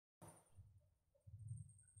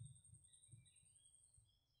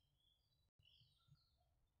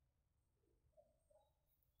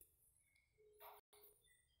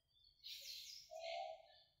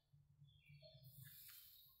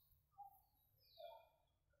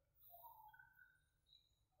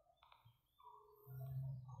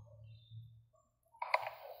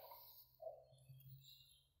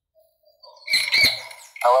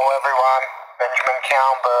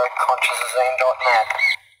consciousazine.net.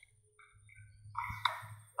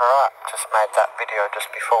 Alright, just made that video just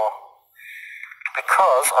before.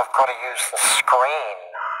 Because I've got to use the screen.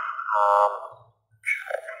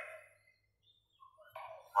 Okay.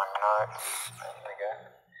 My notes, there we go.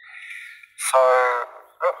 So,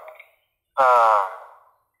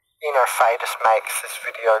 Fadus makes this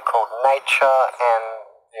video called Nature and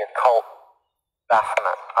the Occult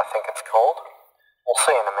Baphomet, I think it's called. We'll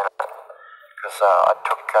see in a minute, because I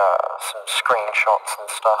took some screenshots and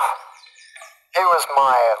stuff. Here was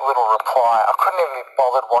my little reply. I couldn't even be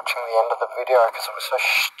bothered watching the end of the video because it was so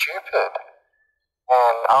stupid.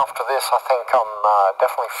 And after this, I think I'm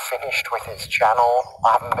definitely finished with his channel.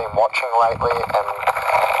 I haven't been watching lately, and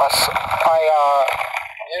I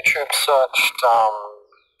YouTube searched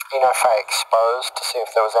Exposed to see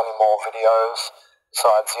if there was any more videos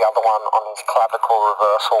besides the other one on his clavicle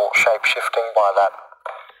reversal shapeshifting by that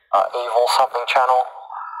evil something channel.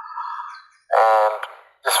 And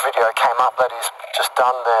this video came up that he's just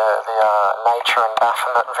done the Nature and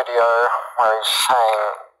Baphomet video where he's saying,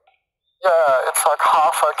 yeah, it's like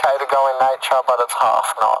half okay to go in nature, but it's half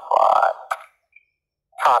not. Like,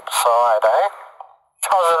 can't decide, eh?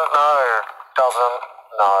 Doesn't know.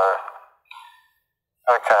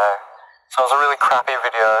 Okay, so it was a really crappy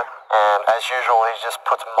video, and as usual he just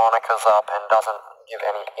puts monikers up and doesn't give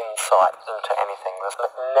any insight into anything. There's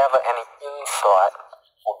never any insight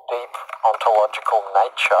or deep ontological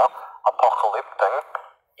nature, apocalyptic,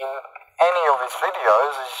 in any of his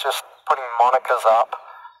videos. He's just putting monikers up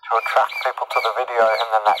to attract people to the video, and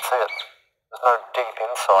then that's it. There's no deep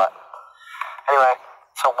insight. Anyway,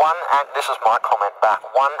 so this is my comment back,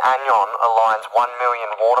 1 anion aligns 1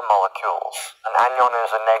 million water molecules. An anion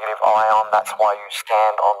is a negative ion, that's why you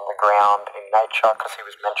stand on the ground in nature, because he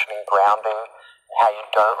was mentioning grounding, and how you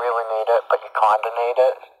don't really need it, but you kind of need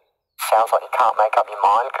it. Sounds like you can't make up your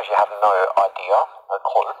mind because you have no idea, no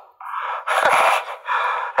clue.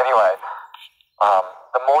 Anyway,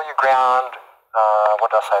 the more you ground,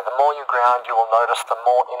 the more you ground, you will notice the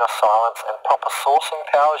more inner silence and proper sourcing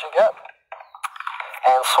powers you get.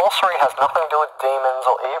 And sorcery has nothing to do with demons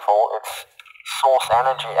or evil, it's source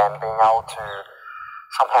energy and being able to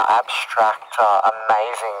somehow abstract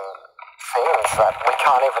amazing things that we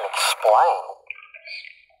can't even explain.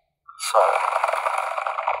 So,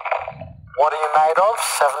 what are you made of?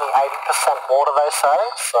 70-80% water, they say.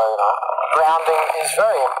 So, grounding is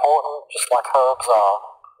very important, just like herbs are.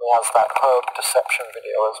 He has that herb deception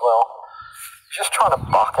video as well. He's just trying to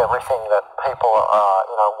buck everything that people are,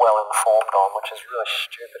 well informed on, which is really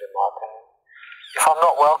stupid in my opinion. If I'm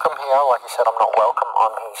not welcome here, like he said, I'm not welcome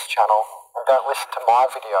on his channel, and don't listen to my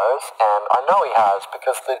videos, and I know he has,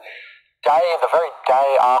 because the very day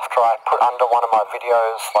after I put under one of my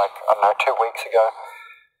videos, like, 2 weeks ago,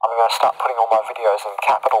 I'm going to start putting all my videos in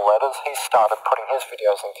capital letters. He's started putting his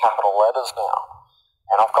videos in capital letters now,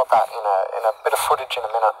 and I've got that in a bit of footage in a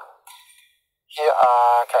minute. Here,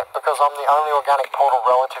 okay, because I'm the only organic portal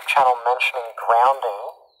relative channel mentioning grounding,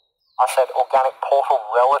 I said organic portal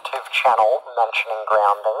relative channel mentioning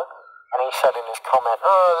grounding, and he said in his comment,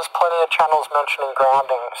 there's plenty of channels mentioning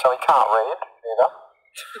grounding, so he can't read either.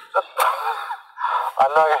 I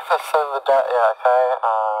know that's in the okay,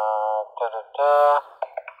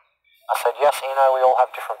 I said, yes, we all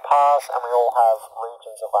have different paths, and we all have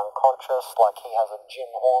regions of unconscious, like he has a Jim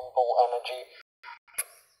Hornbull energy.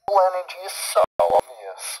 Energy is so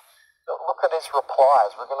obvious. Look at his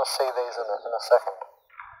replies. We're going to see these in a second.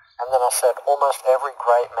 And then I said, almost every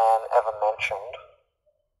great man ever mentioned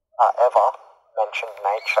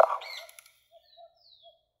nature.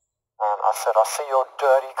 And I said, I see your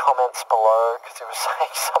dirty comments below, because he was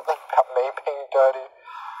saying something about me being dirty,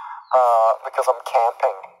 because I'm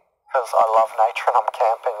camping. Because I love nature and I'm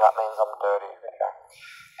camping, that means I'm dirty. Okay.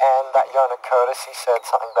 And that Yona Curtis, he said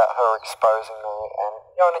something about her exposing me, and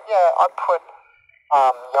I put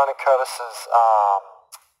Yona Curtis's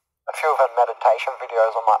a few of her meditation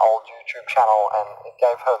videos on my old YouTube channel, and it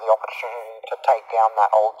gave her the opportunity to take down that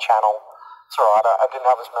old channel. It's alright, I didn't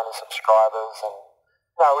have as many subscribers, and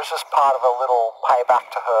it was just part of a little payback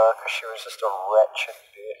to her, because she was just a wretched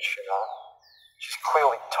bitch, She's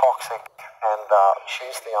clearly toxic, and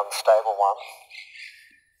she's the unstable one.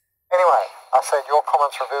 Anyway, I said, your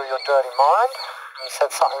comments reveal your dirty mind. And he said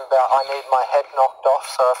something about, I need my head knocked off,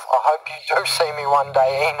 so I hope you do see me one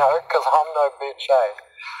day, because I'm no bitch, eh?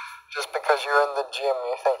 Just because you're in the gym,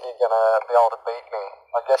 you think you're going to be able to beat me.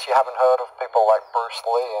 I guess you haven't heard of people like Bruce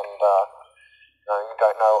Lee, and you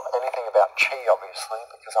don't know anything about chi, obviously,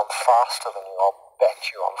 because I'm faster than you. I'll bet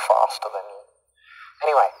you I'm faster than you.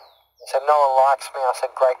 Anyway, he said, no one likes me. I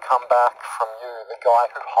said, great comeback from you. the guy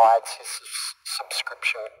who hides his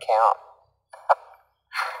subscription account.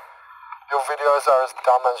 Your videos are as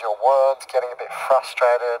dumb as your words, getting a bit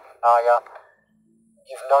frustrated, are ya?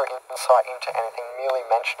 You've no insight into anything, merely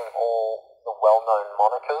mentioning all the well-known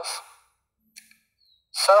monikers.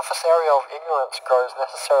 Surface area of ignorance grows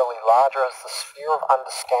necessarily larger as the sphere of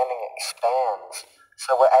understanding expands,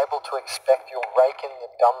 so we're able to expect you'll rake in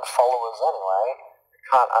the dumb followers anyway, who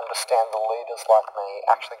can't understand the leaders like me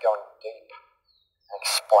actually going deep and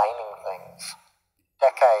explaining things.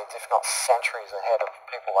 Decades, if not centuries ahead of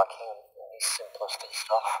people like him and his simplistic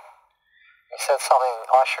stuff. He said something,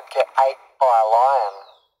 I should get ate by a lion.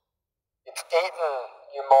 It's eaten,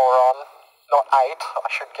 you moron, not ate. I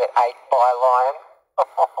should get ate by a lion.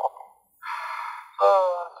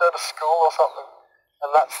 Go to school or something. And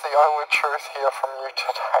that's the only truth here from you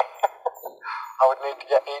today. I would need to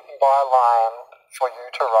get eaten by a lion for you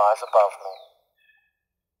to rise above me.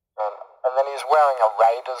 And then he's wearing a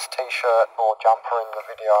Raiders t-shirt or jumper in the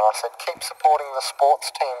video, and I said, keep supporting the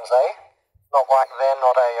sports teams, eh? Not like they're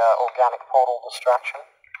not a organic portal distraction.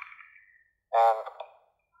 And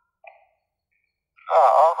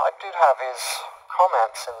I did have his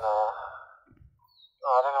comments in there.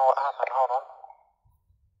 Oh, I don't know what happened, hold on.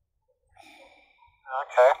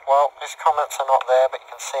 Okay, well, his comments are not there, but you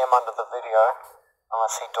can see them under the video.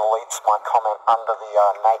 Unless he deletes my comment under the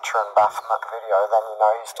nature and baphomet video, then you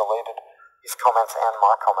know he's deleted his comments and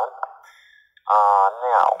my comment.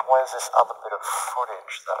 Now, where's this other bit of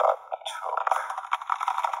footage that I took?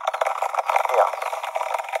 Here.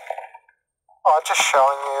 Just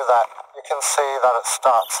showing you that you can see that it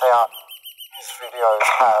starts out, his videos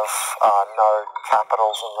have no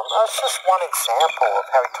capitals in them. That's just one example of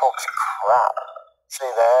how he talks crap. See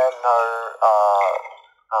there, no,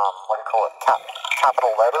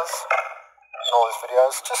 capital letters in all his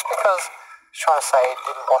videos. Just because he's trying to say he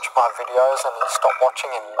didn't watch my videos and he stopped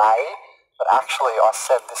watching in May, but actually I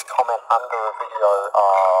said this comment under a video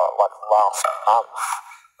like last month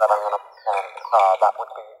that I'm going to, and that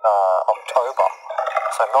would be October.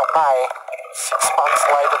 So not May, 6 months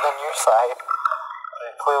later than you say. So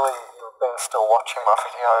clearly you've been still watching my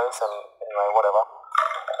videos and anyway, whatever.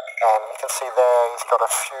 And you can see there he's got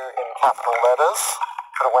a few in capital letters.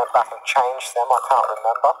 Could have went back and changed them, I can't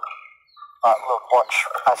remember. But look, watch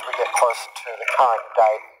as we get closer to the current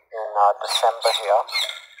date in December here.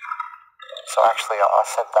 So actually I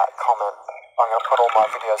said that comment. I'm going to put all my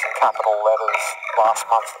videos in capital letters last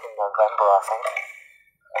month in November, I think.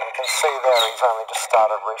 And you can see there he's only just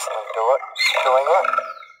started recently doing it.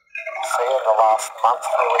 See, in the last month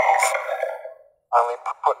really he's only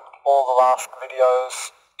put all the last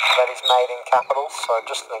videos that he's made in capitals, so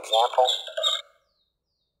just an example.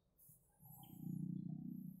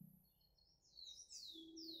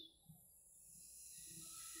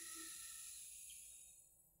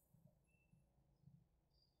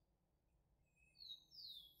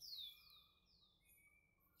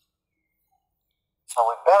 So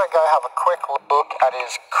we better go have a quick look at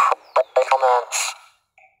his comments.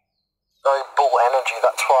 Very bull energy,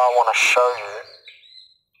 that's why I want to show you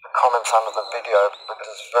the comments under the video, because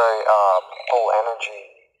it's very bull energy.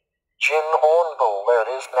 Jin Hornbull, there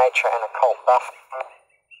it is, nature and occult baphomet.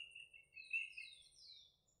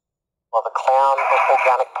 Well, the clown of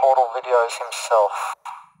organic portal videos himself.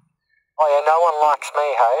 Oh yeah, no one likes me,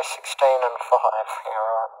 hey? 16 and 5. Yeah,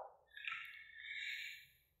 right.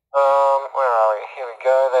 Where are we? Here we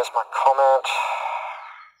go, there's my comment.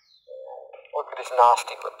 Look at his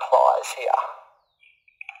nasty replies here.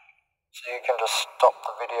 So you can just stop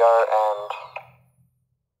the video and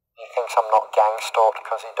he thinks I'm not gang stalked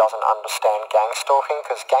because he doesn't understand gang stalking,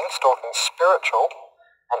 because gang stalking is spiritual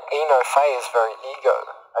and Eno Fey is very ego,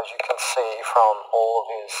 as you can see from all of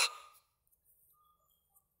his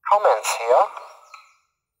comments here.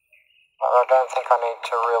 But I don't think I need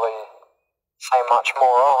to really say much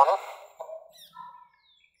more on.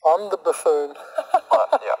 I'm the buffoon.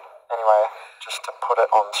 But yeah, anyway, just to put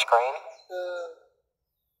it on screen.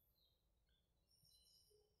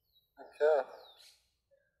 Okay.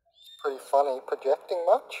 Pretty funny. Projecting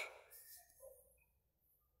much?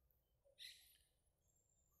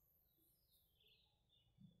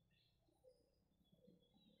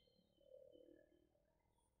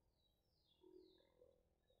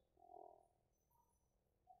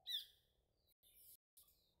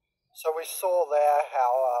 So we saw there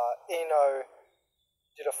how Eno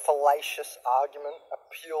did a fallacious argument.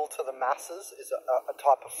 Appeal to the masses is a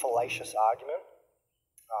type of fallacious argument.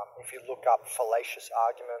 If you look up fallacious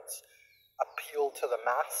arguments, appeal to the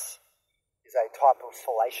mass is a type of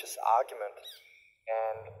fallacious argument.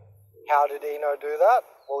 And how did Eno do that?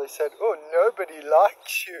 Well, he said, oh, nobody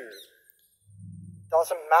likes you.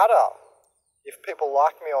 doesn't matter if people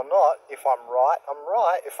like me or not. If I'm right, I'm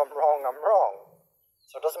right. If I'm wrong, I'm wrong.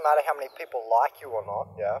 So it doesn't matter how many people like you or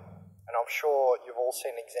not, yeah? And I'm sure you've all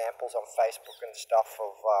seen examples on Facebook and stuff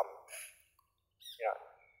of,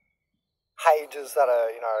 pages that are,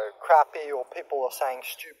 crappy, or people are saying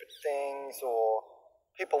stupid things, or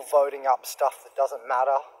people voting up stuff that doesn't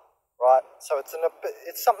matter, right? So it's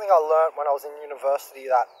something I learned when I was in university,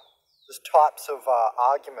 that there's types of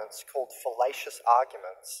arguments called fallacious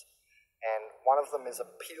arguments, and one of them is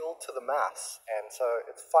appeal to the mass, and so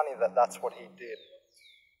it's funny that that's what he did.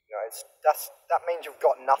 That means you've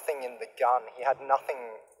got nothing in the gun. He had nothing,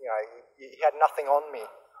 he had nothing on me.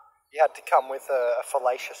 He had to come with a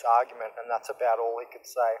fallacious argument, and that's about all he could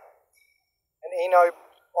say. And Eno,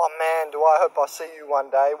 oh man, do I hope I see you one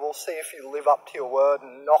day. We'll see if you live up to your word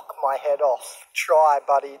and knock my head off. Try,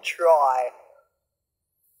 buddy, try.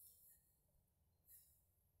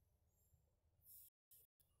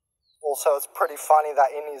 Also, it's pretty funny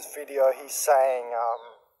that in his video he's saying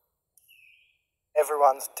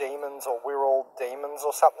everyone's demons, or we're all demons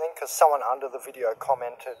or something, because someone under the video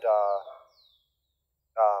commented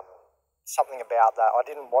something about that. I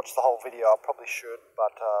didn't watch the whole video, I probably should,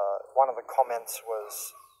 but one of the comments was,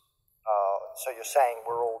 so you're saying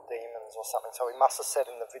we're all demons or something, so he must have said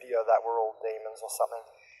in the video that we're all demons or something.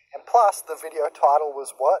 And plus, the video title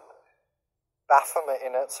was what? Baphomet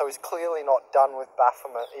in it, so he's clearly not done with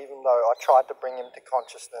Baphomet, even though I tried to bring him to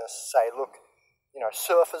consciousness, say, look,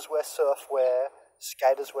 surfers wear surfwear,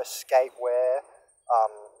 skaters wear skatewear,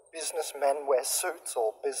 businessmen wear suits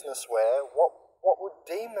or business wear. What would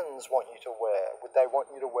demons want you to wear? Would they want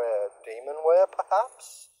you to wear demon wear,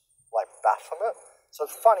 perhaps? Like Baphomet? So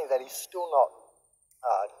it's funny that he's still not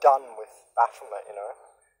done with Baphomet,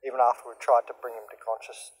 even after we tried to bring him to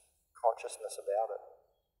consciousness about it.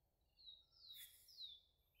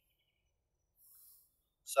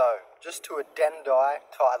 So, just to addendum,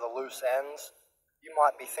 tie the loose ends, you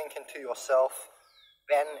might be thinking to yourself,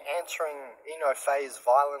 Ben, answering Eno Fei's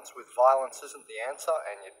violence with violence isn't the answer,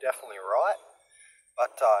 and you're definitely right.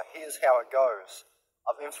 But here's how it goes.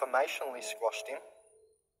 I've informationally squashed him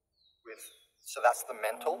so that's the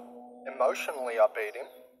mental. Emotionally, I beat him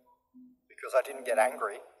because I didn't get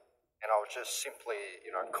angry, and I was just simply,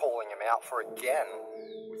 calling him out for again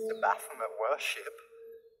with the Baphomet worship,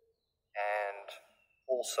 and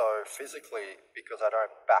also physically because I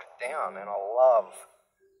don't back down, and I love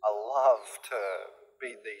to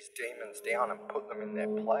beat these demons down and put them in their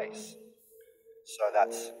place. So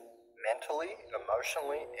that's mentally,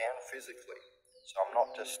 emotionally, and physically. So I'm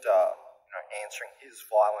not just, answering his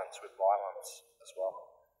violence with violence as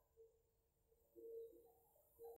well.